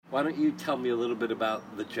Why don't you tell me a little bit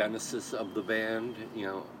about the genesis of the band? You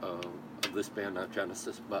know, of this band, not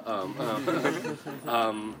Genesis, but because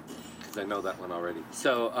I know that one already.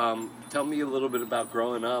 So, tell me a little bit about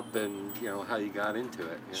growing up and how you got into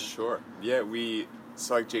it. You know? Sure. Yeah,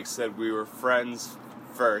 so like Jake said, we were friends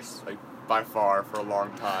first, like by far for a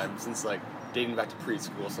long time, since like dating back to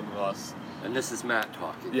preschool. Some of us. And this is Matt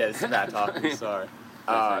talking. Yeah, this is Matt talking. Sorry.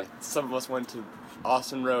 Some of us went to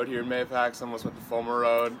Austin Road here in Mahopac, some of us went to Fulmer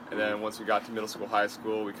Road, and then once we got to middle school, high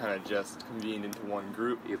school, we kind of just convened into one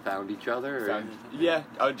group. You found each other? Yeah,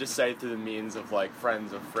 I would just say through the means of like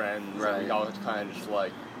friends of friends, right. And we all kind of just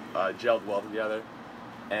like gelled well together,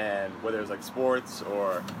 and whether it was like sports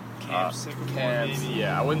or camps,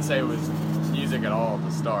 yeah, I wouldn't say it was music at all at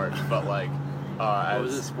the start, but like what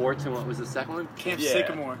was it, sports, and what was the second one? Camp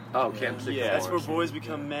Sycamore. Oh, Camp Sycamore. Yeah, that's where boys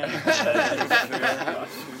become men.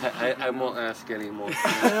 I won't ask anymore.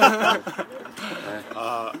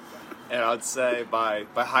 And I'd say by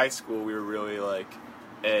high school we were really like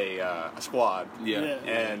a squad. Yeah.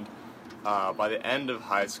 And by the end of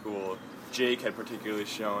high school, Jake had particularly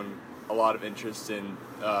shown a lot of interest in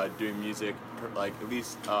doing music, like at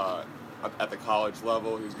least at the college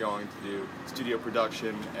level. He was going to do studio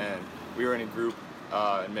production, and we were in a group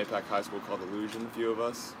in Mahopac High School called Illusion, a few of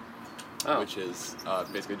us, which is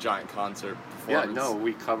basically a giant concert performance. Yeah, no,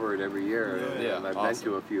 we cover it every year, and I've been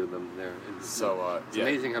to a few of them there. It's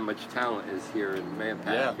amazing how much talent is here in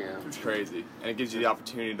Mahopac. Yeah, it's crazy. And it gives you the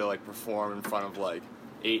opportunity to like perform in front of like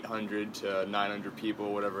 800 to 900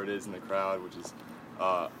 people, whatever it is in the crowd, which is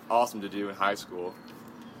awesome to do in high school.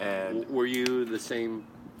 And were you the same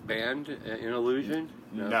band in Illusion?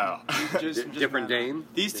 No. just different name?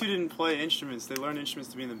 These two didn't play instruments. They learned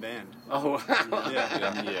instruments to be in the band. Oh, wow.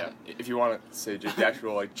 Yeah. If you want to say just the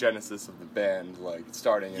actual like genesis of the band, like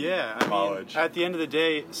starting in college. I mean, at the end of the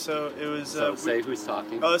day, so it was... So say who's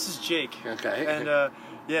talking. Oh, this is Jake. Okay. And,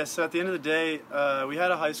 so at the end of the day, we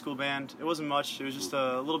had a high school band. It wasn't much. It was just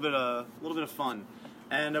a little bit of fun.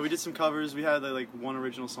 And we did some covers. We had like one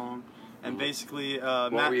original song. And basically,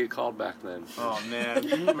 what were you called back then? Oh man,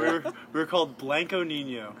 we were called Blanco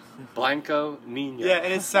Nino. Blanco Nino. Yeah,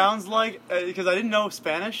 and it sounds like because I didn't know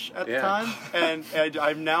Spanish at the time, and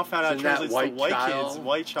I've now found out it translates to white kids,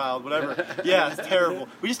 white child, whatever. Yeah, it's terrible.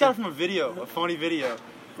 We just got it from a funny video.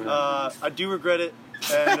 I do regret it,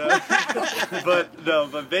 and,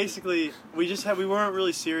 but basically we weren't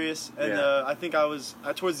really serious, and I think I was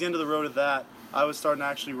towards the end of the road of that. I was starting to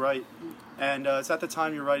actually write. And it's at the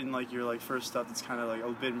time you're writing like your first stuff that's kind of like a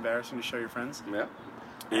bit embarrassing to show your friends. Yeah.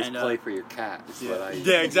 And play for your cat.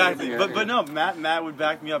 Yeah, exactly. But no, Matt would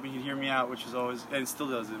back me up and he'd hear me out, which is always and still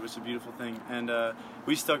does it, which is a beautiful thing. And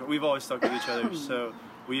we've always stuck with each other. So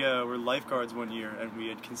we were lifeguards one year, and we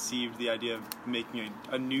had conceived the idea of making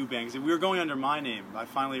a new band because we were going under my name. I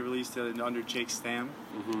finally released it under Jake Stam.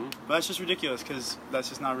 Mm-hmm. But that's just ridiculous because that's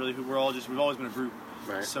just not really who we're all. We've always been a group.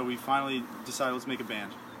 Right. So we finally decided let's make a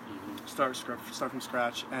band. Start from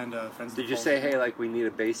scratch, and friends. Did you say, hey, like we need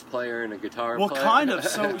a bass player and a guitar player? Well, kind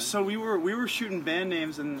of. So we were shooting band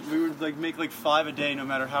names, and we would like make like 5 a day, no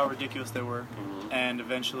matter how ridiculous they were. Mm-hmm. And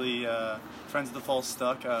eventually, Friends of the Fall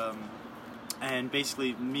stuck. And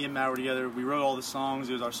basically, me and Matt were together. We wrote all the songs.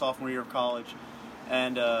 It was our sophomore year of college.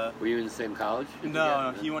 And were you in the same college?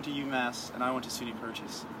 No. He went to UMass, and I went to SUNY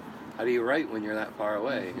Purchase. How do you write when you're that far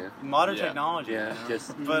away? Yeah? Modern technology. Yeah,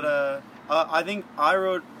 just. But I think I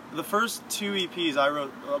wrote. The first 2 EPs, I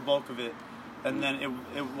wrote a bulk of it, and then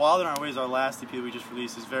While in Our Ways, our last EP that we just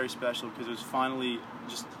released, is very special because it was finally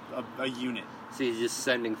just a unit. So you're just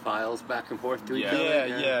sending files back and forth to each other?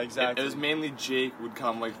 Yeah, exactly. It was mainly Jake would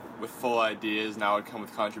come like with full ideas, and I would come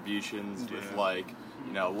with contributions with like,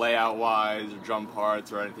 layout wise or drum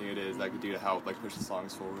parts or anything it is that I could do to help like push the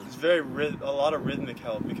songs forward. It's a lot of rhythmic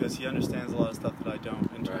help because he understands a lot of stuff that I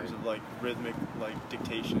don't in terms of like rhythmic like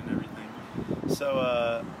dictation and everything.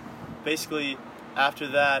 So basically, after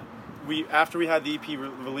that, after we had the EP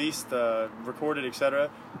released, recorded, etc.,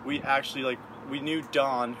 we actually we knew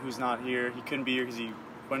Don, who's not here. He couldn't be here because he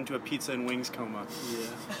went into a pizza and wings coma.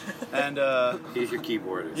 Yeah. And he's your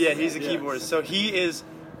keyboardist. Yeah, he's a keyboardist. So he is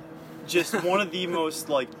just one of the most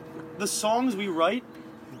the songs we write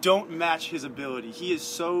don't match his ability. He is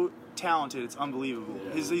so talented, it's unbelievable.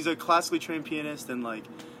 Yeah. He's a classically trained pianist, and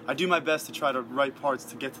I do my best to try to write parts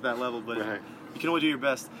to get to that level, but you can only do your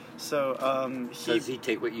best. So does he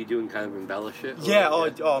take what you do and kind of embellish it? Yeah.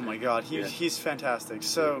 Oh my God, he's fantastic.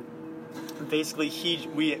 So basically,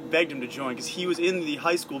 we begged him to join because he was in the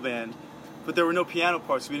high school band, but there were no piano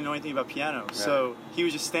parts. We didn't know anything about piano, so he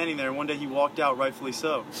was just standing there. And one day he walked out, rightfully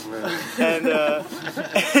so. Right.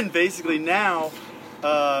 And basically now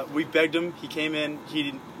We begged him. He came in.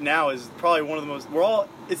 He now is probably one of the most.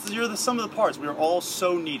 You're the sum of the parts. We're all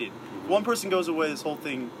so needed. One person goes away, this whole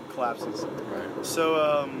thing collapses. Right.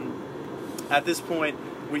 So at this point,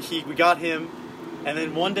 we got him, and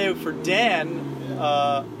then one day for Dan,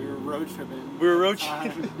 we were road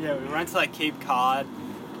tripping. Yeah, we went to like Cape Cod.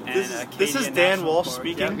 And this is Dan Walsh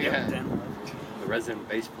speaking. Yeah. The resident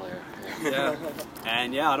bass player. Yeah.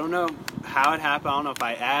 And I don't know how it happened. I don't know if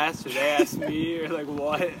I asked or they asked me or like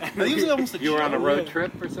what. I think it was almost you were on a road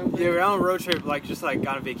trip or something? Yeah, we were on a road trip, like just like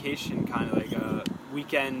on a vacation, kind of like a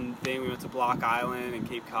weekend thing. We went to Block Island and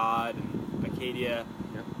Cape Cod and Acadia.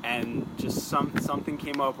 Yep. And just something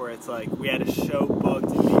came up where it's like we had a show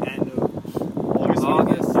booked at the end of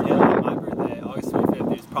August. Yeah, my birthday, August 25th.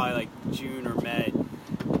 It was probably like June or May.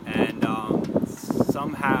 And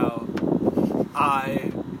somehow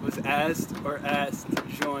I was asked to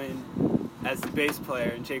join as the bass player,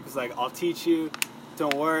 and Jake was like, "I'll teach you.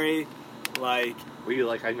 Don't worry." Like, were you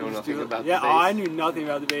like, I know nothing about the bass? Yeah, I knew nothing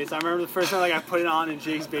about the bass. I remember the first time like I put it on in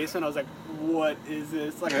Jake's basement, I was like, "What is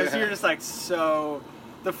this?" Like, because you're just like so.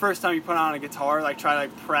 The first time you put on a guitar, like try to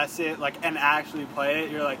like press it, like and actually play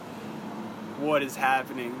it, you're like, "What is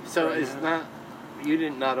happening?" So it's not. You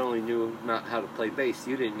didn't not only knew not how to play bass,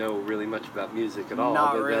 you didn't know really much about music at all.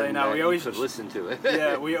 Not really. No, we always could listen to it.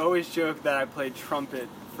 Yeah, we always joke that I played trumpet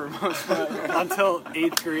for most of until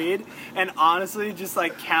 8th grade, and honestly, just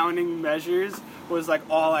like counting measures was like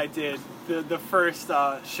all I did. The first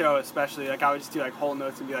show, especially, like I would just do like whole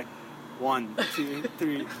notes and be like 1, 2,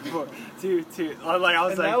 3, 4, 2, 2. Like I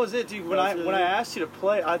was and like, that was it, dude. When I asked you to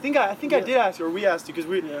play, I think I did ask you, or we asked you, because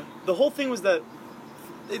the whole thing was that.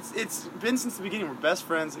 It's been since the beginning. We're best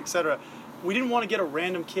friends, etc. We didn't want to get a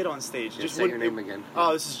random kid on stage. Just say your name again.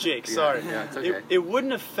 Oh, this is Jake. Sorry. Yeah, it's okay. It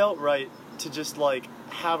wouldn't have felt right to just like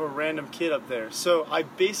have a random kid up there. So I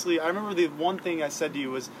remember the one thing I said to you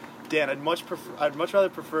was, Dan, I'd much rather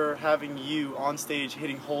prefer having you on stage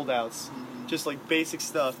hitting holdouts, just like basic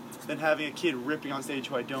stuff, than having a kid ripping on stage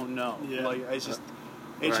who I don't know. Yeah. Like it's just.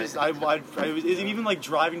 Even like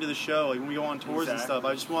driving to the show, like when we go on tours and stuff,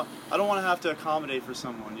 I don't want to have to accommodate for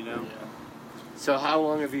someone, you know? Yeah. So how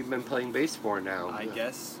long have you been playing bass for now? I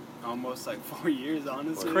guess almost like 4 years,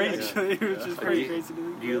 honestly. Crazy. Actually, which is pretty crazy to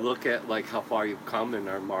me. Do you look at like how far you've come in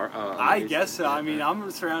our I guess so. I mean,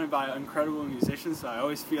 I'm surrounded by incredible musicians, so I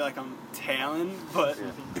always feel like I'm tailing. But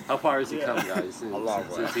how far has he come, guys? A long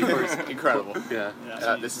way. Incredible. Yeah.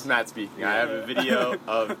 This is Matt speaking. I have a video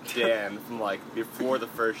of Dan from like before the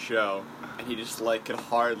first show, and he just like could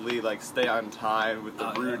hardly like stay on time with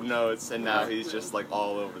the brood notes, and now he's just like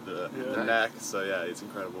all over the neck. So yeah, it's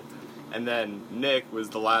incredible. And then Nick was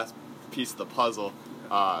the last piece of the puzzle.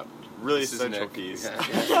 Really essential piece.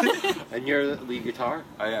 Yeah. And you're the lead guitar?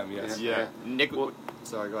 I am, yes. Yeah. Nick,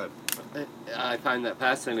 sorry, go ahead. I find that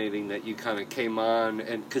fascinating that you kind of came on,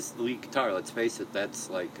 and because the lead guitar, let's face it, that's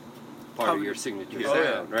like part of your signature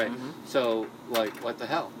sound, right? Mm-hmm. So, like, what the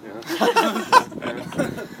hell? You know?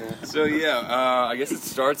 So, I guess it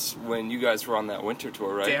starts when you guys were on that winter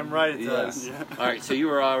tour, right? Damn right it does. Yeah. All right, so you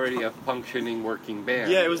were already a functioning working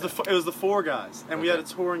band. Yeah, it was the four guys, and we had a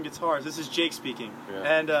touring guitars. This is Jake speaking,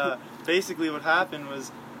 and basically what happened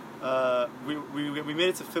was we made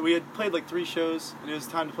it to Philly. We had played like 3 shows, and it was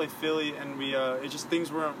time to play Philly, and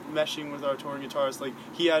things weren't meshing with our touring guitarist. Like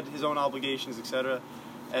he had his own obligations, etc.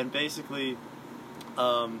 And basically,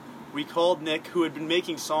 we called Nick, who had been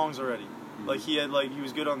making songs already. Like he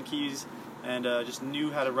was good on the keys, and just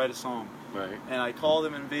knew how to write a song. Right. And I called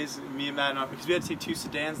him, and basically me and Matt, because we had to take 2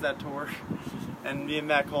 sedans that tour, and me and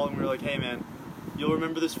Matt called him. We were like, "Hey man, you'll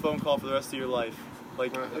remember this phone call for the rest of your life.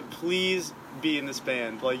 Like, please be in this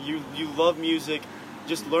band. Like you love music,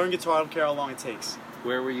 just learn guitar. I don't care how long it takes."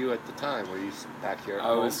 Where were you at the time? Were you back here at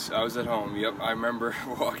home? I was at home, yep. I remember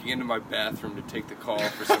walking into my bathroom to take the call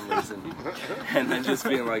for some reason, and then just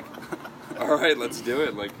being like, all right, let's do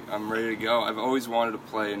it. Like, I'm ready to go. I've always wanted to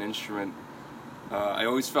play an instrument. I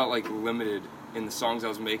always felt like limited in the songs I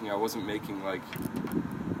was making. I wasn't making like,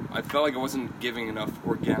 I felt like I wasn't giving enough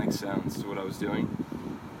organic sounds to what I was doing.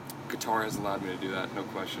 Guitar has allowed me to do that, no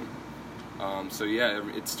question. So yeah,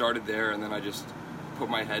 it started there, and then I just put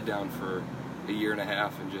my head down for a year and a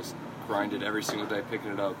half and just grinded every single day,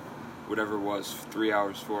 picking it up, whatever it was, 3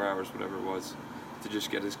 hours, 4 hours, whatever it was, to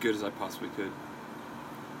just get as good as I possibly could.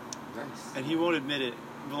 Nice. And he won't admit it,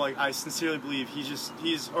 but like I sincerely believe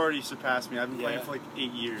he's already surpassed me. I've been playing for like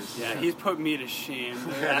 8 years. Yeah, he's put me to shame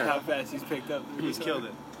at how fast he's picked up. He's killed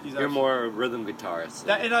it. You're more a rhythm guitarist.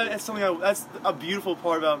 That's a beautiful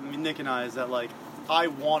part about Nick and I, is that like I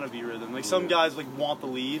want to be rhythm. Like some guys like want the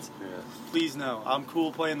leads. Yeah. Please no, I'm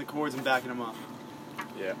cool playing the chords and backing them up.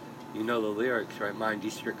 Yeah. You know the lyrics, right? Mind you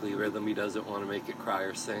strictly rhythm, he doesn't want to make it cry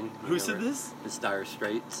or sing. Who said this? The Dire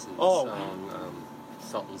Straits in the Oh. song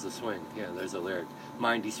Sultans of Swing. Yeah, there's a lyric.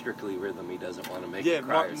 Mind you strictly rhythm, he doesn't want to make it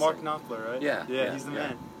cry or Mark sing. Knopfler, right? Yeah, Yeah, he's the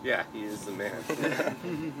man. Yeah, he is the man.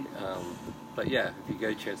 But yeah, if you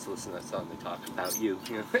get a chance to listen to that song, they talk about you.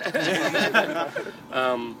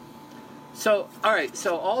 So, all right,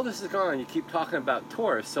 so all this is gone. You keep talking about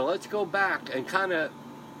tours. So let's go back and kind of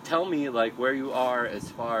tell me like where you are as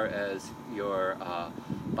far as your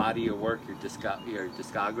body of work, your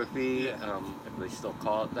discography, if they still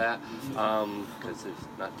call it that, because there's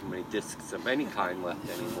not too many discs of any kind left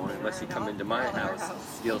anymore. Unless you come into my house,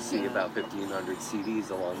 you'll see about 1,500 CDs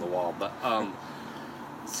along the wall. But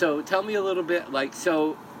so tell me a little bit, like,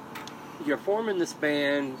 so you're forming this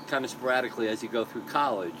band kind of sporadically as you go through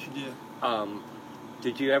college. Yeah.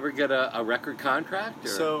 Did you ever get a record contract? Or,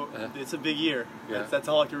 so it's a big year. Yeah. That's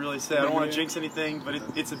all I can really say. I don't want to jinx anything, but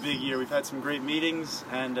it's a big year. We've had some great meetings,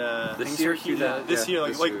 and this year,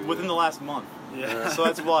 like within the last month. Yeah. So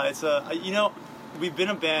that's why it's we've been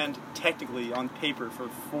a band technically on paper for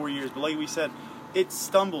 4 years, but like we said, it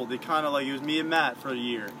stumbled. It kind of like it was me and Matt for a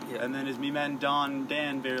year, and then it's me, Matt, and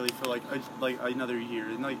Dan barely for like another year,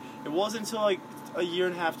 and like it wasn't until like a year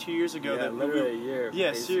and a half, 2 years ago that literally a year. Yeah,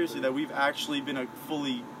 basically. seriously, that we've actually been a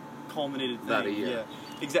fully culminated thing. About a year. Yeah,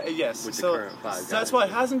 exactly. Yes. With the so current 5 guys. that's why it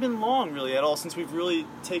hasn't been long really at all since we've really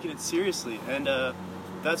taken it seriously, and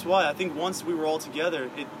that's why I think once we were all together,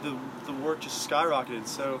 the work just skyrocketed.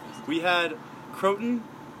 So we had Croton,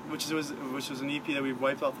 which was an EP that we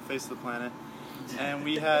wiped off the face of the planet. And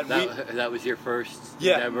we had that was your first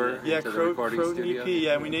endeavor into the recording Croton studio? EP.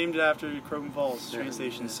 Yeah, we named it after Croton Falls train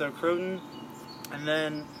station. So Croton, and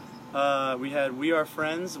then we had We Are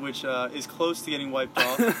Friends, which is close to getting wiped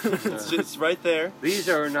off. It's right there. These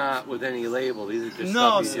are not with any label. These are just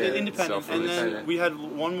No, stuff you did. independent. And then we had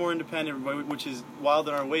one more independent, which is Wild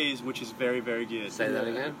in Our Ways, which is very, very good. Say that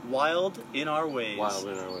again. Wild in Our Ways. Wild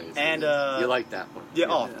in Our Ways. And you like that one?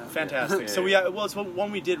 Yeah. Fantastic. Yeah. So it's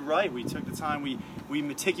one we did right. We took the time. We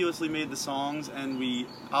meticulously made the songs, and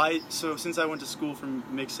so since I went to school for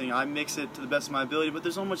mixing, I mix it to the best of my ability. But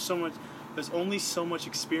there's only so much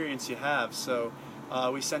experience you have. So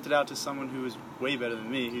we sent it out to someone who is way better than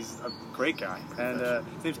me. He's a great guy, and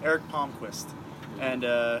his name's Eric Palmquist. And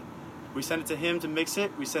we sent it to him to mix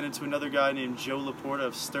it. We sent it to another guy named Joe Laporta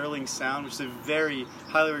of Sterling Sound, which is a very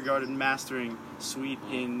highly regarded mastering suite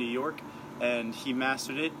in New York. And he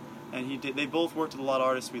mastered it, and they both worked with a lot of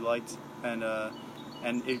artists we liked, and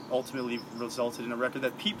it ultimately resulted in a record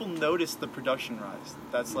that people noticed the production rise.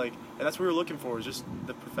 That's and that's what we were looking for, is just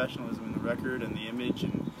the professionalism in the record and the image,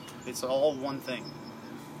 and it's all one thing.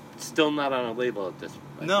 Still not on a label at this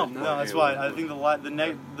point. No, that's why I think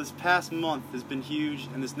this past month has been huge,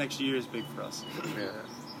 and this next year is big for us. Yeah.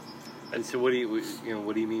 And so, what do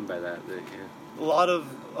you mean by that? A lot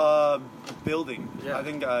of building. Yeah. I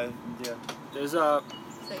think There's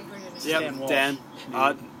Dan.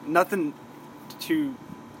 Nothing too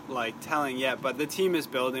telling yet, but the team is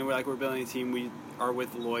building. We're building a team. We are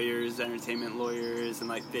with lawyers, entertainment lawyers,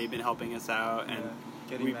 and they've been helping us out and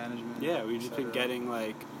getting management. Yeah, we've just been getting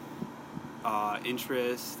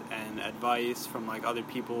interest and advice from other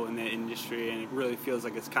people in the industry, and it really feels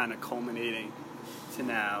like it's kind of culminating to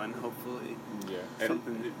now, and hopefully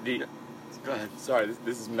something. Go ahead. Sorry,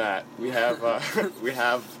 this is Matt. We have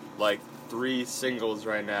 3 singles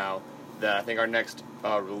right now that I think our next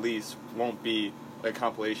release won't be a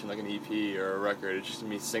compilation like an EP or a record. It's just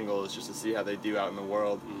gonna be singles, just to see how they do out in the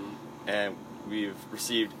world. Mm-hmm. And we've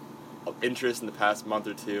received interest in the past month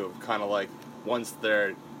or two of kind of once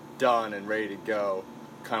they're done and ready to go,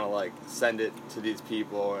 kind of send it to these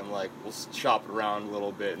people, and we'll shop it around a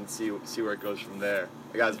little bit and see where it goes from there.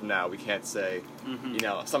 As of now, we can't say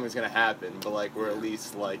something's gonna happen, but we're at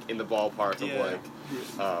least in the ballpark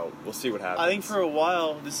of we'll see what happens. I think for a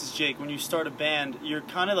while, this is Jake, when you start a band, you're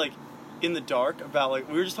kind of in the dark about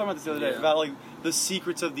we were just talking about this the other day about the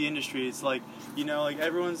secrets of the industry. It's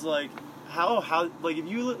everyone's how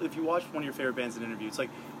if you watch one of your favorite bands in an interview, it's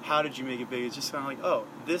how did you make it big? It's just kind of oh,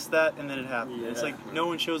 this, that, and then it happened. Yeah. It's no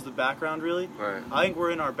one shows the background really. Right. I think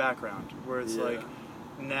we're in our background where it's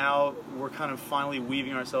now we're kind of finally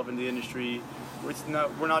weaving ourselves into the industry.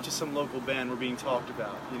 We're not just some local band. We're being talked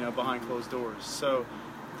about, behind closed doors. So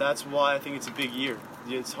that's why I think it's a big year.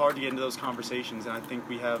 It's hard to get into those conversations, and I think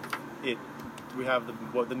we have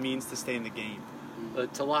the means to stay in the game.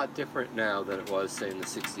 it's a lot different now than it was, say, in the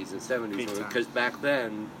 60s and 70s. Because back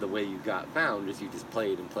then, the way you got found is you just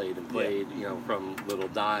played and played and played, you know, from little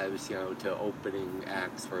dives, you know, to opening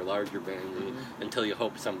acts for larger bands, until you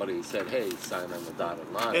hope somebody said, hey, sign on the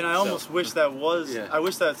dotted line. And I almost wish that was, I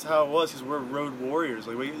wish that's how it was, because we're road warriors.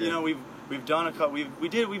 Like, we, you know, we've done a couple,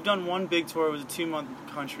 we've done one big tour. It was a 2-month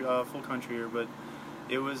country, full country year, but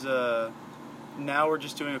it was, now we're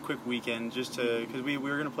just doing a quick weekend, just to, because we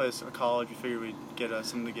were going to play a college. We figured we'd get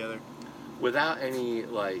something together. Without any,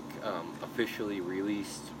 like, officially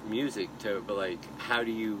released music, but, like, how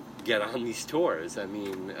do you get on these tours? I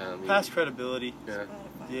mean... past credibility.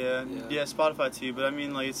 Yeah. Yeah, Spotify too, but I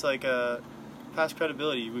mean, like, it's like, past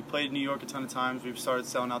credibility. We played in New York a ton of times. We've started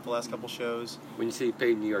selling out the last couple shows. When you say you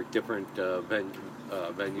played in New York, different venues?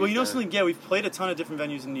 Well, you know something? Yeah, we've played a ton of different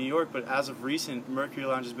venues in New York, but as of recent, Mercury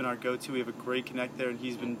Lounge has been our go-to. We have a great connect there, and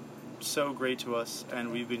he's been so great to us, and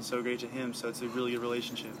we've been so great to him, so it's a really good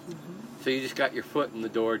relationship. So you just got your foot in the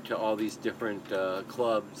door to all these different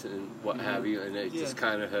clubs and what have you, and it just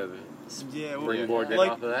kind of have springboarded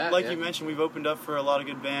off of that? Like you mentioned, we've opened up for a lot of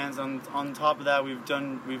good bands. On top of that, we've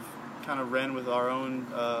kind of ran with our own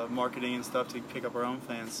marketing and stuff to pick up our own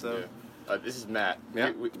fans, so... This is Matt.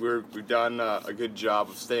 Yeah. We've done a good job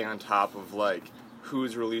of staying on top of, like,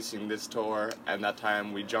 who's releasing this tour, and that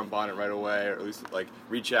time we jump on it right away, or at least, like,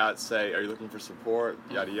 reach out, say, are you looking for support,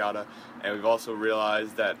 yada yada. And we've also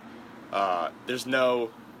realized that there's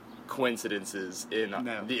no coincidences in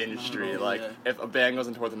the industry. If a band goes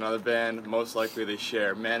on tour with another band, most likely they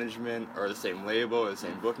share management or the same label or the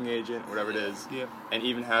same booking agent, whatever it is. Yeah. And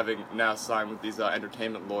even having now signed with these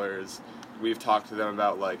entertainment lawyers, we've talked to them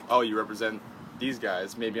about, like, oh, you represent these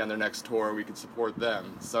guys, maybe on their next tour we could support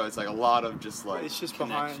them. So it's like a lot of just, like, it's just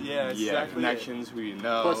connections. exactly Connections, who you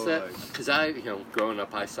know. Plus that, because growing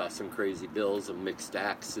up, I saw some crazy bills of mixed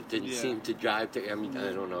acts that didn't seem to jive to. I mean,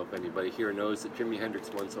 I don't know if anybody here knows that Jimi Hendrix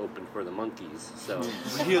once opened for the Monkees, so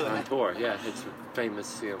on tour. Yeah, it's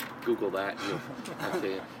famous. You know, Google that.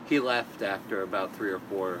 He left after about 3 or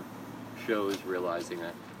 4 shows, realizing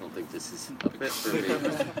I don't think this is a fit for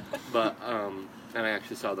me. But and I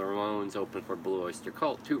actually saw the Ramones open for Blue Oyster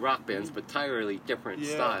Cult, 2 rock bands, but entirely different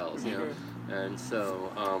styles, you know. And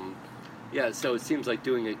so, so it seems like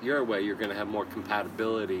doing it your way, you're going to have more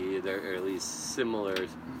compatibility, or at least similar.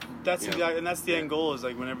 That's exactly, and that's the end goal. Is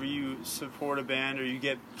like whenever you support a band or you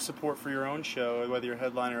get support for your own show, whether you're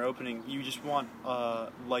headliner or opening, you just want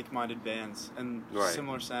like-minded bands and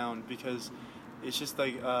similar sound, because it's just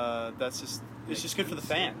like it's just good for the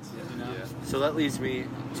fans. You know? So that leads me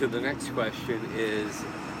to the next question: is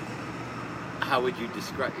how would you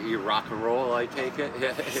describe your rock and roll? I take it.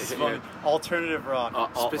 It's fun. Alternative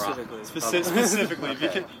rock, specifically. Specifically,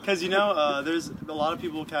 because there's a lot of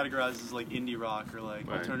people categorize as like indie rock or like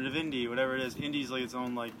alternative indie, whatever it is. Indie's like its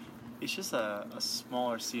own, like, it's just a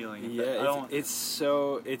smaller ceiling. Yeah,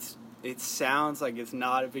 it sounds like it's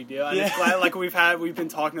not a big deal. And it's glad, like, we've been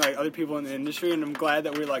talking to, like, other people in the industry, and I'm glad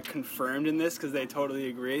that we're, like, confirmed in this, because they totally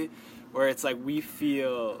agree, where it's like we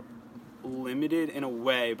feel limited in a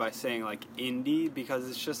way by saying, like, indie, because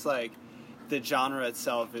it's just like the genre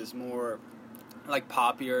itself is more like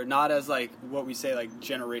poppier, not as like what we say, like,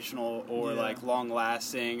 generational or like long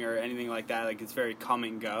lasting or anything like that. Like, it's very come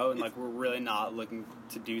and go, and like we're really not looking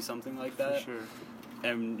to do something like that. For sure.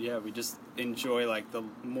 And we just enjoy, like, the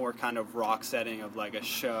more kind of rock setting of, like, a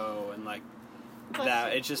show, and, like,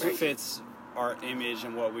 that it just fits our image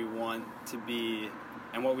and what we want to be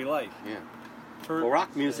and what we like. Yeah. Well,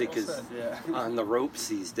 rock music is on the ropes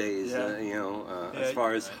these days, as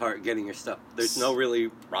far as getting your stuff. There's no really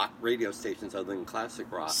rock radio stations other than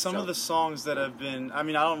classic rock. Some of the songs that have been, I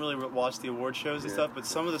mean, I don't really watch the award shows and stuff, but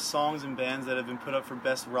some of the songs and bands that have been put up for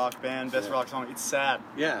best rock band, best rock song, it's sad.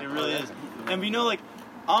 Yeah. It really is. And like,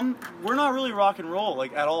 we're not really rock and roll,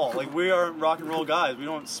 like, at all. Like, we aren't rock and roll guys. We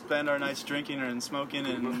don't spend our nights drinking and smoking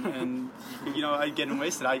and getting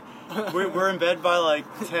wasted. We're in bed by like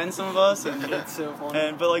 10, some of us, and it's so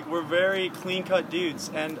funny. But like, we're very clean cut dudes.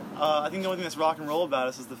 And I think the only thing that's rock and roll about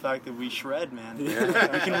us is the fact that we shred, man.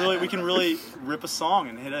 Yeah. we can really rip a song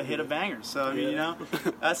and hit a banger. So I mean,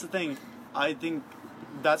 that's the thing. I think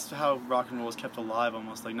that's how rock and roll is kept alive,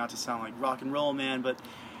 almost, like, not to sound like rock and roll, man, but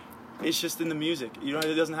it's just in the music.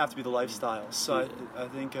 It doesn't have to be the lifestyle. So I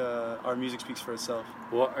think our music speaks for itself.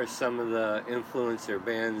 What are some of the influencer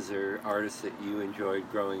bands or artists that you enjoyed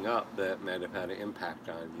growing up that might have had an impact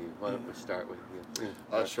on you? Why don't we start with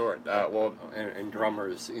you? Sure. And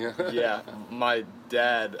drummers. Yeah, my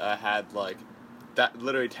dad had, like,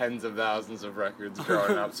 literally tens of thousands of records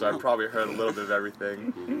growing up, so I probably heard a little bit of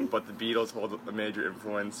everything. But the Beatles hold a major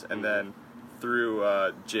influence, and then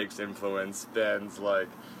through Jake's influence, bands like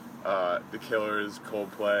The Killers,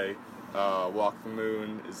 Coldplay, Walk the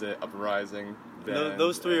Moon, Is It Up and Rising?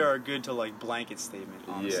 Those three are good to like blanket statement,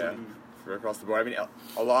 honestly. Yeah, for across the board. I mean,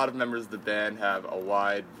 a lot of members of the band have a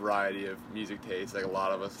wide variety of music tastes. Like a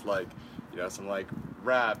lot of us like, some like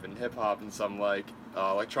rap and hip hop, and some like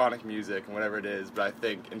electronic music and whatever it is. But I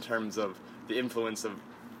think in terms of the influence of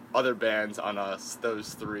other bands on us,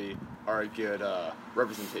 those three are a good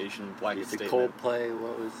representation, blanket statement. Coldplay,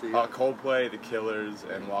 what was the... Coldplay, The Killers,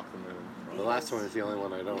 and Walk the Moon. The last one is the only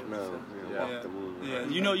one I don't know. Walk the Moon. Yeah,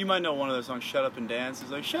 you might know one of those songs, Shut Up and Dance.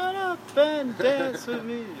 It's like, shut up and dance with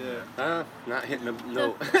me. Yeah. Not hitting a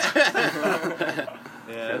note.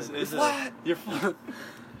 Yeah, it's flat. You're flat.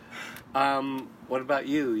 What about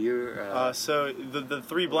you? You're so the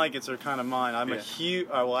three blankets are kind of mine. I'm a huge,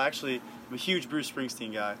 I'm a huge Bruce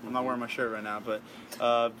Springsteen guy. I'm not wearing my shirt right now, but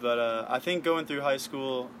I think going through high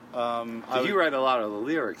school, you write a lot of the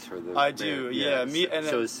lyrics for the I do, band. yeah. Me and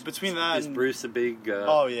so between that, is Bruce a big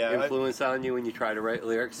influence on you when you try to write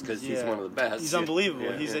lyrics? Because he's one of the best. He's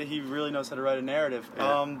unbelievable. He really knows how to write a narrative.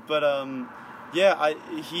 Yeah.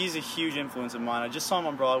 He's a huge influence of mine. I just saw him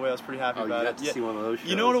on Broadway. I was pretty happy about you it. got to see one of those shows.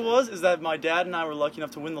 You know what it was? Is that my dad and I were lucky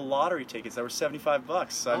enough to win the lottery tickets that were $75.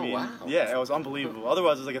 Wow. Yeah, it was unbelievable.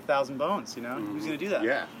 Otherwise, it was like 1,000 bones. Who's gonna do that?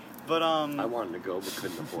 Yeah. But I wanted to go, but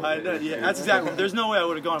couldn't afford it. Yeah, that's exactly. There's no way I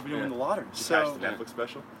would have gone if we didn't win the lottery. Did you catch the Netflix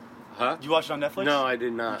special? Huh? Did you watch it on Netflix? No, I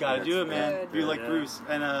did not. You gotta do it, man. Be like Bruce.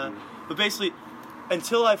 And but basically,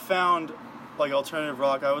 until I found like alternative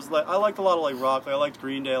rock, I liked a lot of like rock. Like, I liked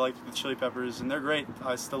Green Day, I liked the Chili Peppers, and they're great.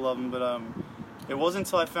 I still love them. But it wasn't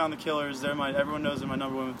until I found the Killers. Everyone knows they're my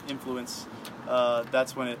number one influence.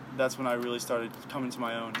 That's when I really started coming to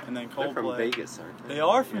my own. And then Coldplay. They're from Vegas, aren't they? They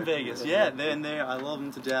are from Vegas. Yeah, I love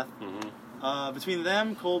them to death. Mm-hmm. Between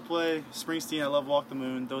them, Coldplay, Springsteen, I love Walk the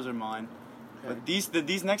Moon. Those are mine. Okay. But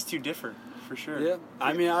these next two differ for sure. Yeah,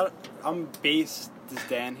 I mean, I'm based. This is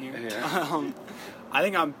Dan here. Yeah. I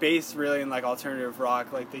think I'm based really in like alternative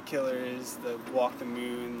rock, like the Killers, the Walk the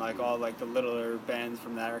Moon, like all like the littler bands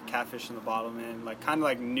from that, or Catfish and the Bottlemen, like kind of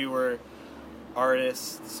like newer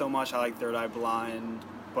artists. So much I like Third Eye Blind,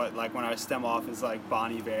 but like when I stem off is like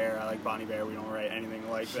Bon Iver. I like Bon Iver. We don't write anything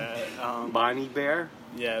like that. Bon Iver?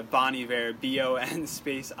 Yeah, Bon Iver, BON_IVER.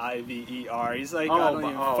 He's like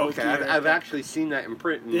okay. I've actually seen that in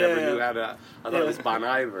print and never knew how to. I thought it was Bon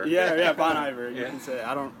Iver. Yeah, Bon Iver. You can say.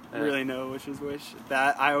 I don't really know which is which.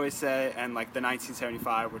 That I always say, and like the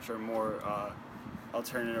 1975, which are more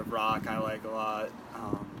alternative rock, I like a lot.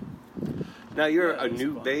 Now you're a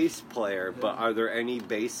new bass player, but are there any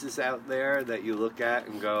basses out there that you look at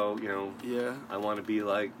and go, I want to be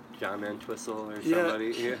like John Entwistle or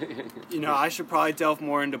somebody? I should probably delve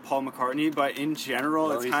more into Paul McCartney, but in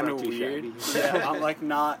general, it's kind of weird. Yeah, I'm like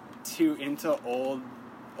not too into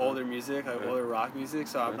older music, like older rock music,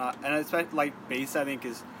 so I'm not. And it's like bass, I think,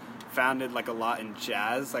 is founded like a lot in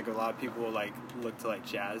jazz. Like a lot of people like look to like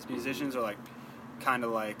jazz musicians, or like kind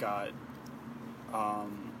of like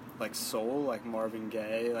soul, like Marvin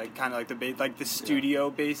Gaye, like kind of like the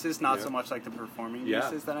studio bassist, not so much like the performing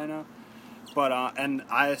bassist that I know. But and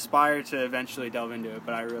I aspire to eventually delve into it,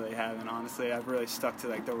 but I really haven't. Honestly, I've really stuck to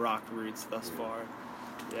like the rock roots thus far.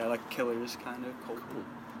 Yeah, like Killers, kind of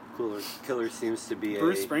Cool. Killers seems to be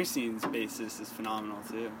Bruce Springsteen's bassist is phenomenal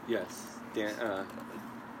too. Yes,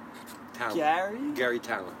 Talent. Gary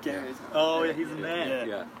Talent. Gary. Oh yeah, he's a man.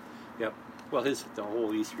 Yeah. Yep. Well, the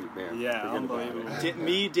whole E Street Band. Yeah, unbelievable.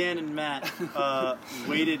 Me, Dan, and Matt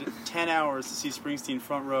waited 10 hours to see Springsteen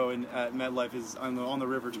front row at MetLife on the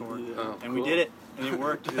River tour, and we did it, and it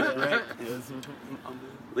worked. It was great.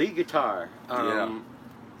 Lead guitar.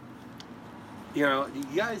 You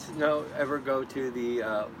guys ever go to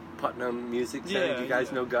the Putnam Music Center? Yeah, do you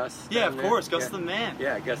guys know Gus? Yeah, of course. Gus the man.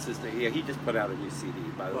 Yeah, Gus is he just put out a new CD,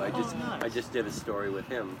 by the way. Nice. I just did a story with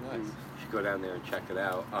him. Nice. You should go down there and check it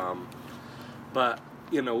out. But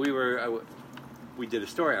we did a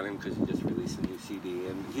story on him because he just released a new CD,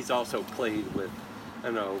 and he's also played with,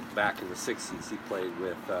 back in the '60s, he played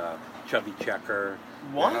with Chubby Checker.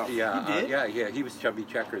 What? Yeah, he did? Yeah. He was Chubby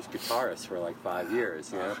Checker's guitarist for like 5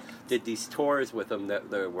 years. Did these tours with him that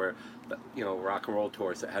were, rock and roll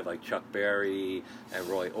tours that had like Chuck Berry and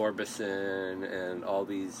Roy Orbison and all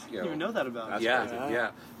these. I didn't even know that about him.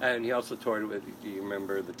 Yeah. And he also toured with. Do you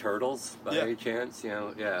remember the Turtles by any chance? They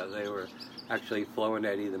were. Actually, Flo and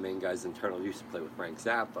Eddie, the main guys in Turtles, used to play with Frank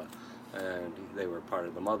Zappa, and they were part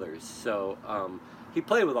of the Mothers. So he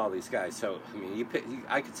played with all these guys. So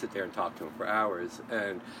I could sit there and talk to him for hours.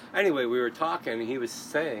 And anyway, we were talking, and he was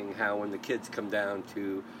saying how when the kids come down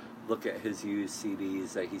to look at his used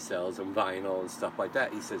CDs that he sells and vinyl and stuff like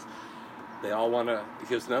that, he says, they all want to,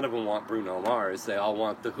 because none of them want Bruno Mars. They all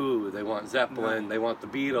want the Who. They want Zeppelin. They want the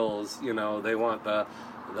Beatles. You know, they want the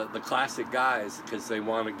classic guys because they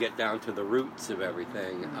want to get down to the roots of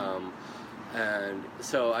everything. And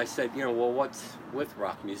so I said, you know, well, what's with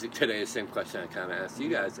rock music today? The same question I kind of asked you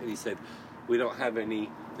guys. And he said, we don't have any.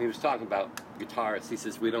 He was talking about guitarists. He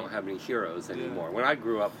says, we don't have any heroes anymore. When I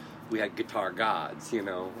grew up, we had guitar gods, you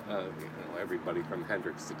know, everybody from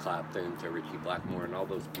Hendrix to Clapton to Ritchie Blackmore and all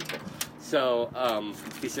those people. So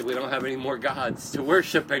he said, we don't have any more gods to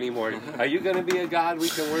worship anymore. Are you going to be a god we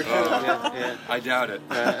can worship? Yeah. I doubt it.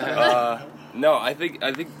 No, I think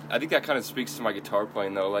that kind of speaks to my guitar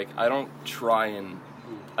playing though. Like, I don't try and,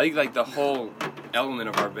 I think like the whole element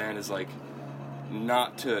of our band is like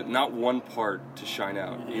not one part to shine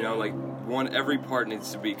out. You know, like every part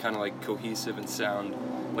needs to be kind of like cohesive and sound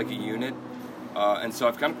like a unit. And so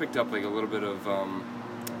I've kind of picked up like a little bit of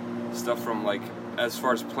stuff from like, as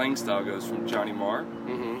far as playing style goes, from Johnny Marr.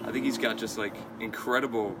 Mm-hmm. I think he's got just like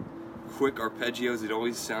incredible quick arpeggios. It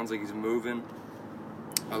always sounds like he's moving.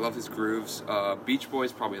 I love his grooves. Beach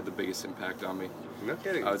Boys probably had the biggest impact on me. No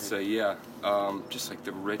kidding. I would say, yeah. Just like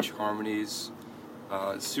the rich harmonies,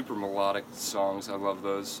 super melodic songs. I love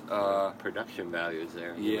those. Production values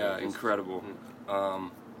there. Yeah, incredible.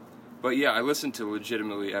 But yeah, I listen to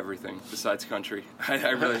legitimately everything besides country.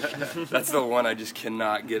 I really, that's the one I just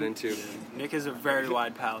cannot get into. Nick has a very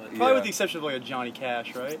wide palette. Probably with the exception of like a Johnny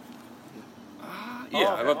Cash, right? Yeah,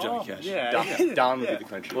 I love Johnny Cash. Yeah. Don would be the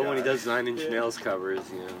country Well, guy. when he does 9 Inch Nails covers,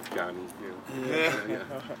 you know, Johnny. You know, yeah.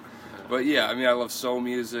 But yeah, I mean, I love soul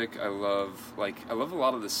music. I love a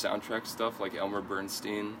lot of the soundtrack stuff, like Elmer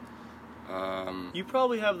Bernstein. You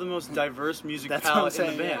probably have the most diverse music That's what I'm palette in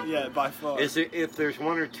saying. the band. Yeah, by far. Is it, if there's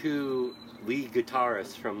one or two lead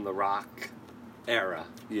guitarists from the rock era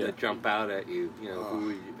that jump out at you, you know, who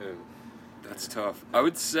would you, That's tough. I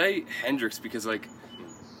would say Hendrix because, like,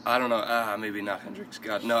 I don't know. Maybe not Hendrix.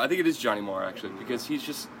 God, no. I think it is Johnny Marr actually because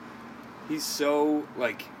he's so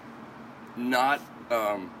like not.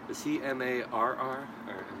 Is he M-A-R-R or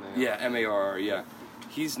M-A-R? Yeah, M-A-R-R. Yeah,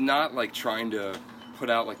 he's not like trying to put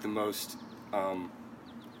out like the most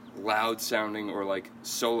loud sounding or like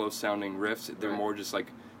solo sounding riffs. They're more just like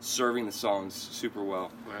serving the songs super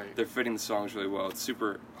well. Right. They're fitting the songs really well. It's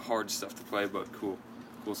super hard stuff to play, but cool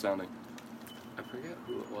sounding. I forget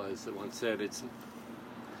who it was that once said it's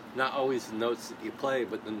not always the notes that you play,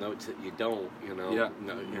 but the notes that you don't. You know, Yeah.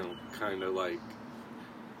 You know, kind of like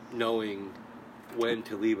knowing when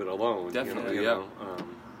to leave it alone. Definitely, you know,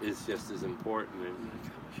 is just as important. And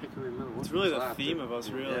I wish I could remember. It's really the theme of us,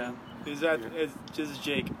 really. Yeah. Is that it's just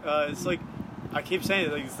Jake? It's like I keep saying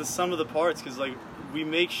it, like it's the sum of the parts because like we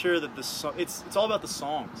make sure that it's all about the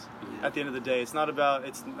songs. At the end of the day, it's not about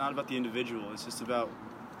the individual. It's just about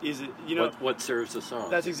what serves the song.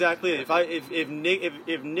 That's exactly it.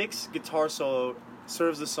 If Nick's guitar solo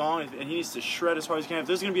serves the song and he needs to shred as hard as he can, if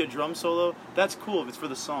there's going to be a drum solo, that's cool if it's for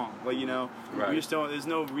the song. But you know, we just don't. There's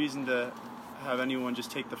no reason to have anyone just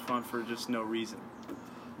take the front for just no reason.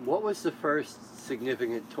 What was the first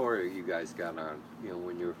significant tour you guys got on? You know,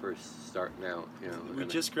 when you were first starting out. You know, We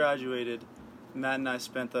just graduated. Matt and I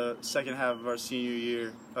spent the second half of our senior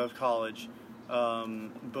year of college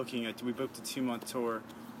booking it. We booked a 2-month tour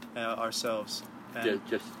ourselves. And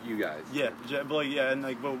just you guys. Yeah, and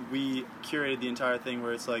like, but we curated the entire thing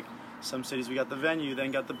where it's like some cities we got the venue,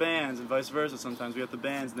 then got the bands, and vice versa. Sometimes we got the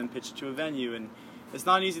bands, and then pitched to a venue, and it's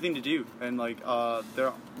not an easy thing to do. And like,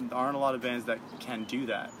 there aren't a lot of bands that can do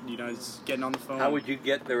that. You know, it's getting on the phone. How would you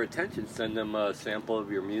get their attention? Send them a sample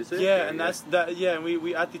of your music? Yeah, and that's that. Yeah, and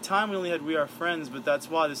we at the time we only had We Are Friends, but that's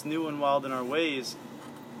why this new one, Wild in Our Ways.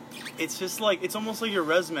 It's just like it's almost like your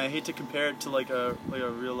resume. I hate to compare it to like a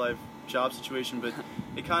real life job situation, but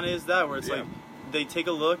it kind of is that where it's like they take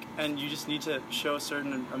a look and you just need to show a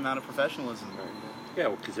certain amount of professionalism. Right. Yeah,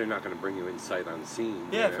 because they're not going to bring you insight on the scene.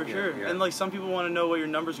 Yeah, for sure. Yeah. And like some people want to know what your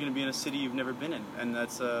number's going to be in a city you've never been in, and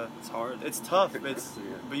that's it's hard. It's tough.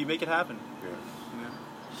 But you make it happen. Yeah. You know?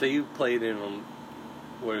 So you played in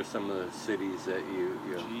what are some of the cities that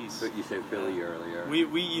you said Philly earlier?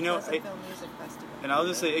 We you know, Film Music Festival. and I'll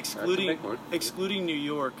just say excluding New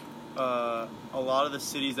York. A lot of the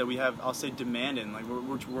cities that we have, I'll say, demand in. Like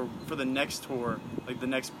we're for the next tour, like the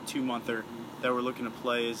next 2-monther that we're looking to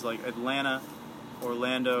play is like Atlanta,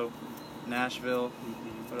 Orlando, Nashville,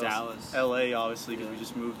 Dallas, LA, obviously because we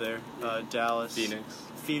just moved there. Dallas,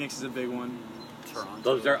 Phoenix is a big one. Toronto.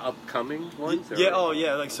 Those are upcoming ones. Yeah.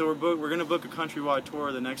 Like so, we're gonna book a countrywide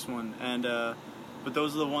tour the next one, and but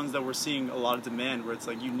those are the ones that we're seeing a lot of demand. Where it's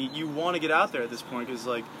like you want to get out there at this point because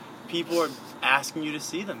like people are asking you to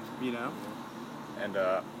see them, you know. And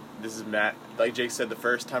this is Matt. Like Jake said, the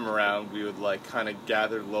first time around, we would like kind of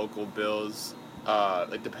gather local bills,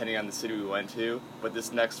 like depending on the city we went to. But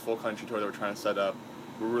this next full country tour that we're trying to set up,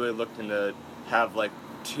 we're really looking to have like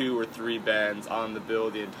 2 or 3 bands on the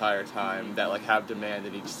bill the entire time that like have demand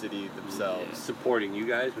in each city themselves. Supporting you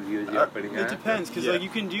guys with you as the opening act? It depends, because like you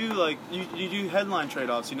can do like you do headline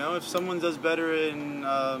trade-offs. You know, if someone does better in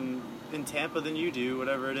Tampa than you do,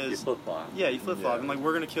 whatever it is. You flip-flop. Yeah, you flip-flop. And like,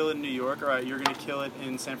 we're gonna kill it in New York. All right, you're gonna kill it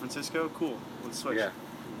in San Francisco. Cool, let's switch. Yeah.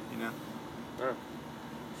 You know. Oh.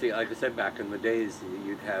 See, like I said, back in the days,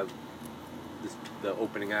 you'd have the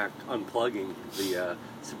opening act unplugging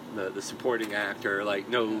the supporting act, or like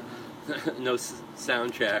no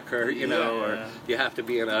sound check, or you know, or you have to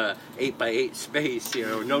be in a 8x8 space, you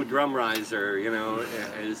know, no drum riser, you know,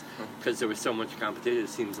 because there was so much competition. It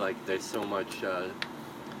seems like there's so much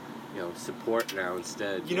support now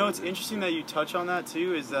instead. You know, it's interesting that you touch on that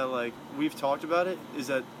too. Is that like we've talked about it? Is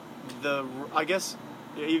that I guess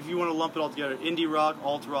if you want to lump it all together, indie rock,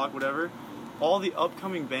 alt rock, whatever. All the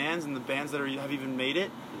upcoming bands and the bands that have even made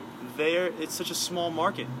it, it's such a small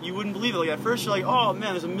market. You wouldn't believe it. Like at first you're like, oh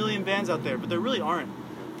man, there's a million bands out there, but there really aren't.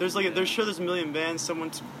 There's a million bands.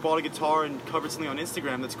 Someone bought a guitar and covered something on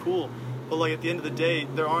Instagram. That's cool. But like at the end of the day,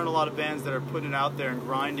 there aren't a lot of bands that are putting it out there and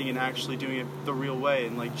grinding and actually doing it the real way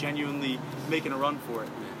and like genuinely making a run for it.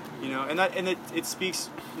 You know, and it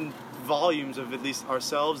speaks volumes of at least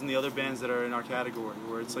ourselves and the other bands that are in our category,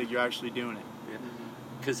 where it's like you're actually doing it.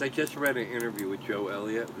 Because I just read an interview with Joe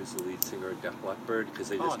Elliott, who's the lead singer of Def Leppard, because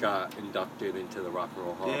they just got inducted into the Rock and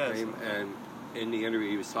Roll Hall of Fame. And in the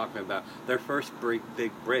interview, he was talking about their first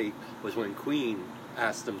big break was when Queen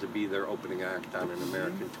asked them to be their opening act on an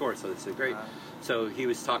American tour. So they said, great. So he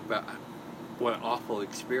was talking about what an awful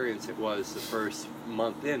experience it was the first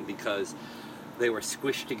month in, because they were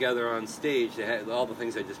squished together on stage. They had all the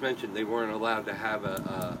things I just mentioned. They weren't allowed to have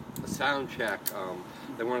a sound check.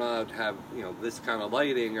 They weren't allowed to have, this kind of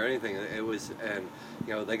lighting or anything. It was, and,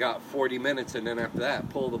 they got 40 minutes, and then after that,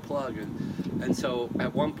 pull the plug. And so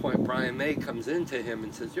at one point, Brian May comes into him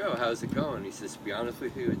and says, Joe, how's it going? He says, to be honest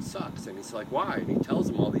with you, it sucks. And he's like, why? And he tells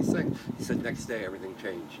him all these things. He said, next day, everything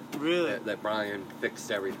changed. Really? That Brian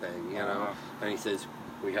fixed everything, you know? And he says,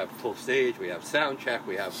 we have full stage, we have sound check,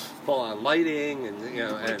 we have full-on lighting, and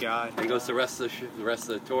and he goes, the rest of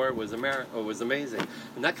the tour was amazing,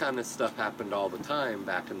 and that kind of stuff happened all the time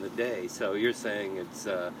back in the day. So you're saying it's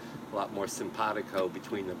a lot more simpatico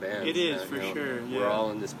between the bands. It is for sure. Yeah. We're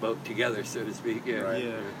all in this boat together, so to speak. Yeah. Right.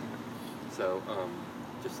 Yeah. So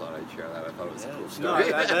just thought I'd share that. I thought it was a cool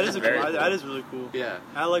story. No, that is really cool. Yeah.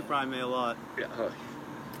 I like Brian May a lot. Yeah.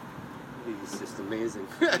 He's just amazing.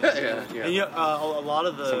 And a lot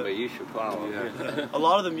of the somebody you should follow. A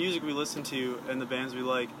lot of the music we listen to and the bands we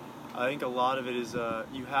like, I think a lot of it is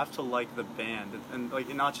you have to like the band and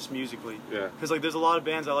like not just musically. Yeah. Because like there's a lot of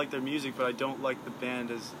bands I like their music, but I don't like the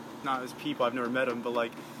band as not as people. I've never met them, but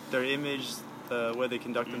like their image, the way they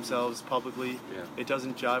conduct themselves publicly, it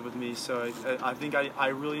doesn't jive with me. So I think I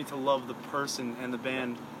really need to love the person and the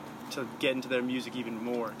band to get into their music even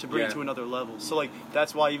more, to bring it to another level. So like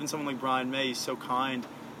that's why even someone like Brian May is so kind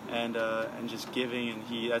and just giving,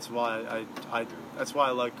 and that's why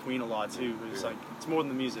I like Queen a lot too. It's like it's more than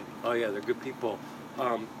the music. Oh yeah, they're good people.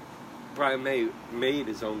 Brian May made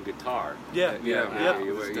his own guitar.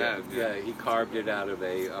 He carved it out of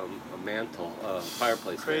a mantle,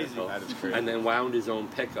 fireplace mantle, that is crazy. And then wound his own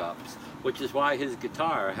pickups, which is why his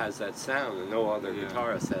guitar has that sound, and no other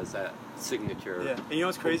guitarist has that signature. Yeah, and you know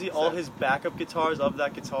what's crazy? All his backup guitars of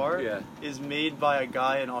that guitar is made by a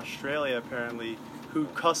guy in Australia apparently, who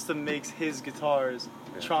custom makes his guitars,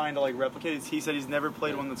 trying to like replicate it. He said he's never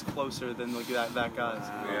played one that's closer than like that guy's.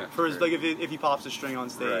 For his, like if he pops a string on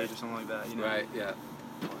stage or something like that, you know. Right. Yeah.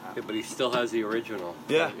 But he still has the original.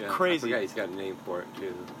 Yeah. Crazy. I forget, he's got a name for it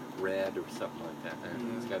too. Red or something like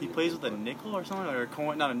that. He plays with a nickel or something, or a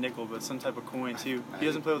coin. Not a nickel, but some type of coin too. He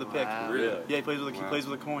doesn't play with a pick. Really? Yeah, he plays with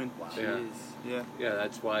a coin. Wow. Yeah. Yeah,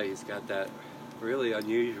 that's why he's got that really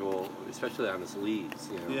unusual, especially on his leads.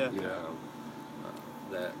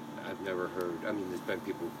 That I've never heard. I mean, there's been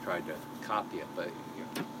people who've tried to copy it, but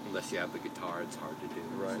unless you have the guitar, it's hard to do.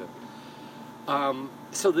 Right.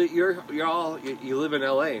 So that you live in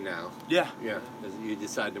LA now. Yeah. Yeah. You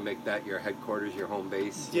decided to make that your headquarters, your home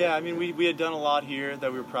base. Yeah. I mean, we had done a lot here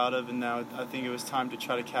that we were proud of, and now I think it was time to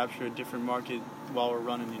try to capture a different market while we're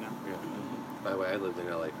running. Yeah. By the way, I lived in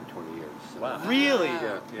LA for 20 years. So. Wow. Really?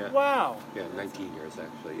 Yeah. Wow. Yeah, 19 years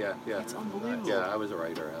actually. Yeah. That's unbelievable. Yeah, I was a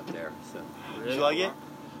writer out there. So. Did you like it?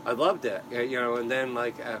 I loved it. And then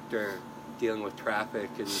like after dealing with traffic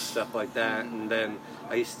and stuff like that. And then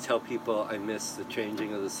I used to tell people I miss the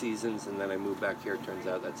changing of the seasons, and then I moved back here. It turns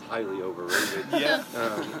out that's highly overrated. Yeah.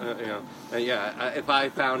 If I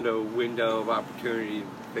found a window of opportunity to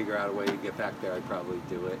figure out a way to get back there, I'd probably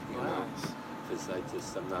do it. You know,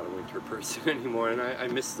 because I'm not a winter person anymore, and I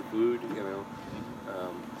miss the food. You know,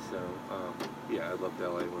 I loved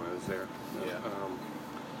LA when I was there. Yeah.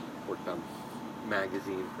 Worked on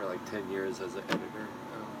magazine for like 10 years as an editor.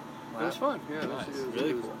 It was fun. Yeah, Nice. it was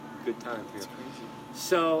Really a cool. good time here. That's crazy.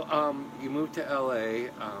 So you moved to LA.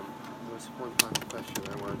 What's one final question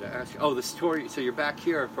I wanted to ask you? Oh, this tour. So you're back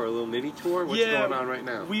here for a little mini tour. What's going on right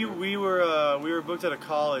now? We were booked at a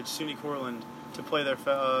college, SUNY Cortland, to play their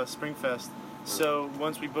Spring Fest. So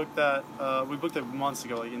once we booked that, we booked it months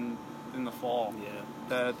ago, like in the fall. Yeah.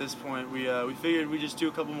 That at this point we figured we'd just do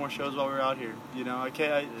a couple more shows while we were out here. You know,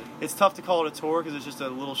 it's tough to call it a tour because it's just a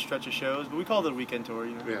little stretch of shows, but we called it a weekend tour.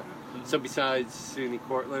 You know. Yeah. So besides SUNY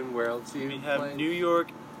Cortland, where else do you We have play? New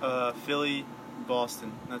York, Philly,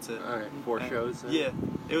 Boston. That's it. All right, 4 shows. Then? Yeah,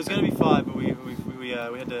 it was gonna be 5, but we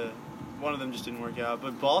had to. One of them just didn't work out.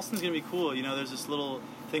 But Boston's gonna be cool. You know, there's this little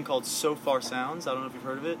thing called So Far Sounds. I don't know if you've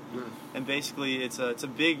heard of it. No. And basically, it's a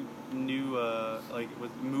big new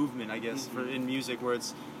with movement, I guess, in music, where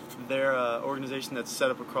it's their organization that's set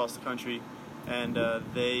up across the country, and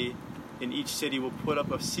they in each city will put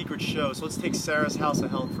up a secret show. So let's take Sarah's House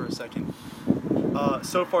of Health for a second.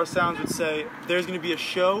 So Far Sounds would say there's going to be a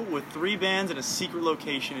show with 3 bands in a secret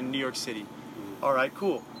location in New York City. All right,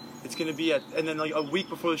 cool. It's going to be and then like a week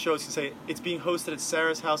before the show, it's going to say it's being hosted at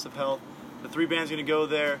Sarah's House of Health. The 3 bands are going to go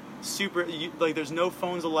there. There's no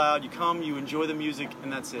phones allowed. You come, you enjoy the music,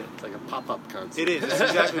 and that's it. It's like a pop-up concert. It is. That's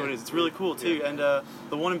exactly what it is. It's really cool too. Yeah. And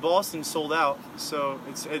the one in Boston sold out, so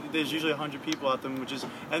there's usually 100 people at them,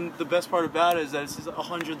 and the best part about it is that it's just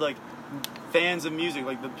 100 like fans of music.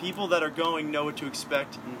 Like the people that are going know what to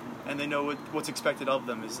expect, and they know what's expected of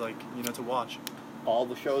them is like to watch. All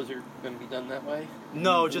the shows are going to be done that way?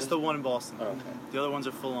 No, just the one in Boston. Oh, okay. The other ones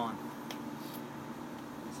are full on.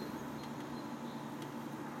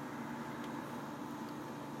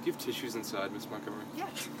 Do you have tissues inside, Miss Montgomery? Yeah.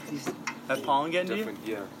 Has pollen getting to you?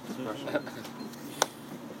 Definitely, yeah.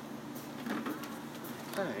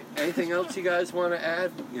 All right. Anything else you guys want to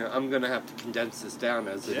add? I'm going to have to condense this down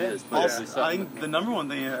as it is. But Also, I think the number one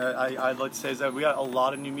thing I'd like to say is that we got a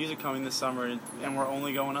lot of new music coming this summer, and we're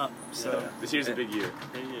only going up. So this year's a big year.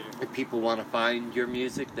 If people want to find your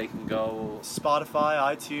music, they can go Spotify,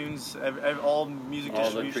 iTunes, all music all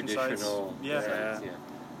the distribution traditional sites. sites.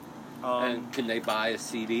 And can they buy a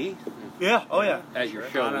CD? Yeah. Oh yeah. At your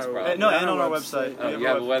shows, probably. No, and on our website. Oh, you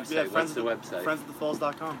have a website. Yeah, What's the website?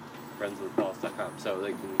 Friendsofthefalls.com. Friendsofthefalls.com. So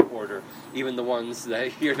they can order even the ones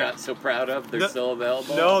that you're not so proud of. They're still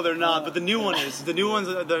available. No, they're not. But the new one is. The new ones,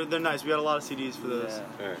 they're nice. We got a lot of CDs for those.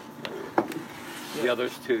 Yeah. All right. The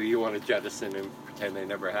others 2 you want to jettison and pretend they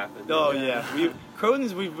never happened. Oh yeah,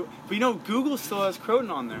 Croton's. Google still has Croton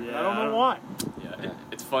on there. Yeah. I don't know why. Yeah,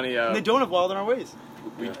 it's funny. And they don't have Wild in Our Ways.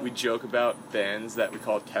 We joke about bands that we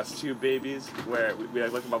call test tube babies, where we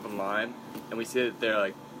look them up online and we see that they're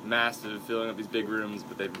like massive, filling up these big rooms,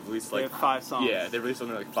 but they've released like they have 5 songs. Yeah, they've released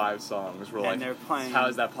something like 5 songs. We're and they're playing. How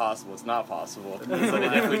is that possible? It's not possible. So they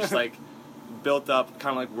definitely just like built up,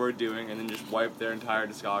 kind of like we're doing, and then just wipe their entire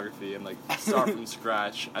discography and like start from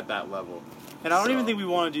scratch at that level. And I don't even think we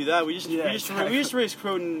want to do that. We just raise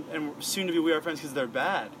Croton and soon to be We Are Friends because they're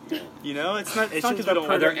bad. It's not because we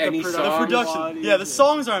don't. Are there any songs? The production. Yeah, the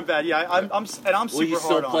songs aren't bad. Yeah, I'm super hard on. Will you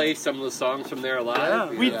still play some of the songs from there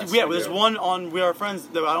live? Yeah. There's one on We Are Friends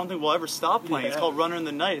that I don't think we'll ever stop playing. It's called Runner in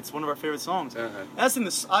the Night. It's one of our favorite songs. That's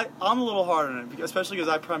I'm a little hard on it, especially because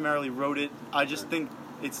I primarily wrote it. I just think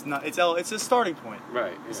it's not. It's a starting point.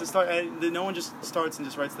 Right. It's a start. No one just starts and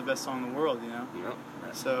just writes the best song in the world. No.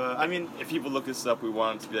 So I mean, if people look this up, we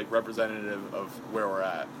want it to be like representative of where we're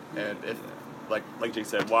at, and if like Jake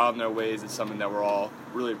said, Wild in Their Ways is something that we're all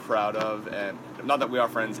really proud of, and not that We Are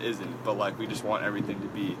Friends isn't, but like we just want everything to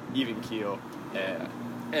be even keel.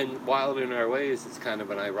 And Wild in Our Ways is kind of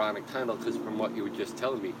an ironic title because from what you were just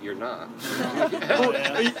telling me, you're not.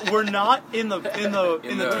 We're not in the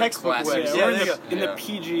textbook way. In the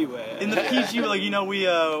PG way. In the PG way,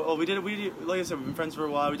 we did like I said, we've been friends for a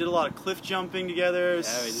while. We did a lot of cliff jumping together,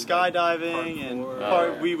 skydiving,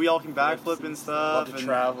 and we all can backflip and stuff. Love to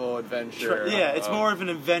travel, adventure. It's more of an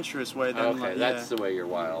adventurous way than that's the way you're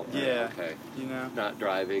wild. Yeah. Okay. Not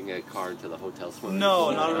driving a car into the hotel swimming.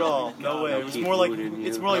 No, not at all. No way. It's more like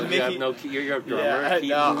making. You're a drummer.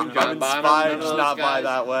 I'm inspired to not by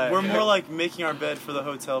that way. We're more like making our bed for the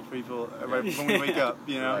hotel people right when we wake up.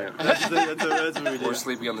 That's what we do. We're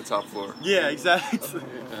sleeping on the top floor. Yeah, exactly.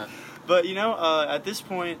 But at this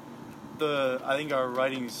point, I think our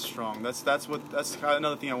writing is strong. That's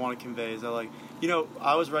another thing I want to convey is that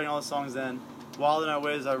I was writing all the songs then. Wild in Our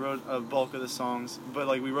Ways, I wrote a bulk of the songs, but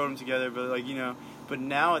we wrote them together. But but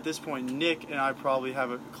now at this point, Nick and I probably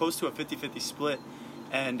have close to a 50-50 split,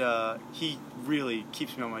 and he really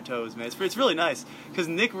keeps me on my toes, man. It's really nice because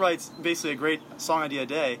Nick writes basically a great song idea a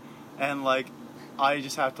day, and I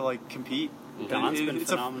just have to compete. Don's been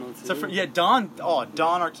phenomenal too. Don,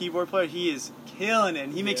 our keyboard player, he is killing it,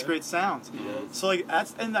 and he makes great sounds. So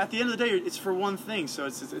and at the end of the day, it's for one thing. So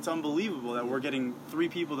it's unbelievable that we're getting 3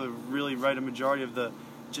 people to really write a majority of the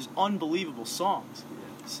just unbelievable songs.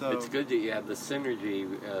 So it's good that you have the synergy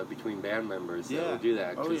between band members that will do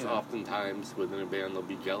that, because oftentimes within a band there'll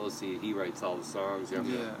be jealousy. He writes all the songs.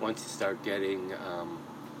 Once you start getting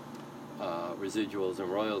residuals and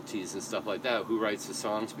royalties and stuff like that, who writes the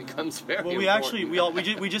songs becomes very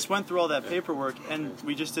important. We just went through all that paperwork, and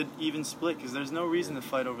we just did even split because there's no reason to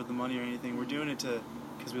fight over the money or anything. We're doing it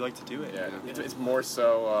because we like to do it. It's more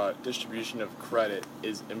so distribution of credit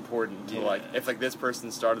is important to if this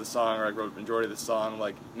person started the song or wrote the majority of the song,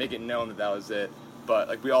 make it known that was it.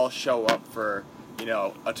 But we all show up for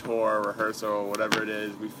a tour, rehearsal, or whatever it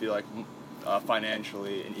is. We feel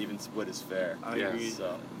financially an even split is fair. I agree.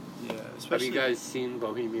 So. Yeah, have you guys seen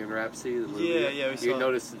Bohemian Rhapsody, the movie? Yeah, we saw it. You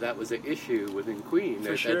noticed that was an issue within Queen.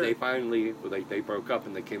 For sure. They finally, they broke up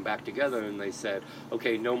and they came back together and they said,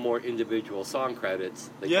 okay, no more individual song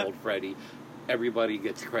credits. They told Freddie, everybody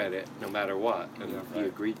gets credit no matter what. And he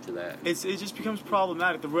agreed to that. It just becomes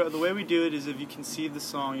problematic. The way we do it is if you conceive the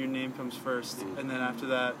song, your name comes first. And then after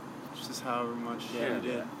that, just however much you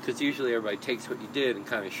did. Because usually everybody takes what you did and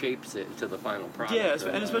kind of shapes it into the final product. Yeah,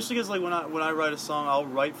 and especially because when I write a song, I'll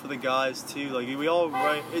write for the guys too. We all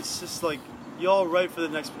write. It's just you all write for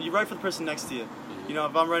you write for the person next to you.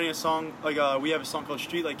 If I'm writing a song, we have a song called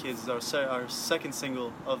Streetlight Kids, it's our second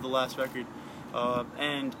single of the last record,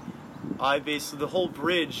 and I basically the whole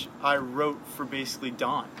bridge I wrote for basically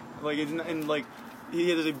Don.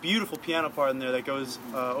 There's a beautiful piano part in there that goes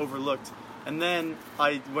overlooked. And then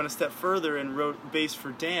I went a step further and wrote bass for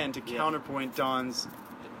Dan to counterpoint Don's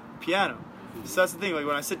piano. So that's the thing.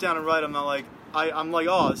 When I sit down and write, I'm not I'm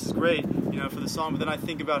oh, this is great, for the song. But then I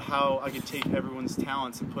think about how I could take everyone's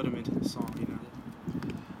talents and put them into the song,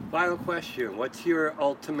 Final question. What's your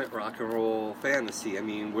ultimate rock and roll fantasy? I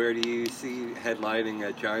mean, where do you see headlining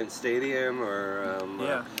at Giant Stadium or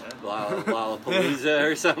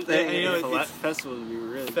Lollapalooza or something? Festival would be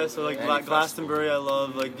really cool. Glastonbury, I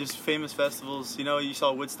love, just famous festivals. You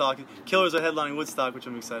saw Woodstock. Killers are headlining Woodstock, which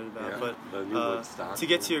I'm excited about. But to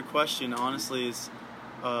get to your question, honestly, is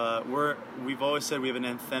we've always said we have an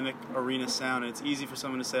anthemic arena sound, and it's easy for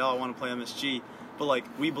someone to say, oh, I want to play MSG. But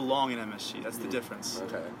we belong in MSG. That's the difference.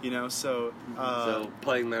 Okay. So. So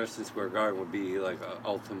playing Madison Square Garden would be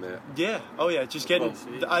ultimate. Yeah. Oh yeah. Just getting.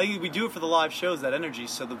 I think we do it for the live shows. That energy.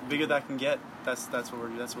 So the bigger that can get, that's what we're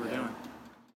doing.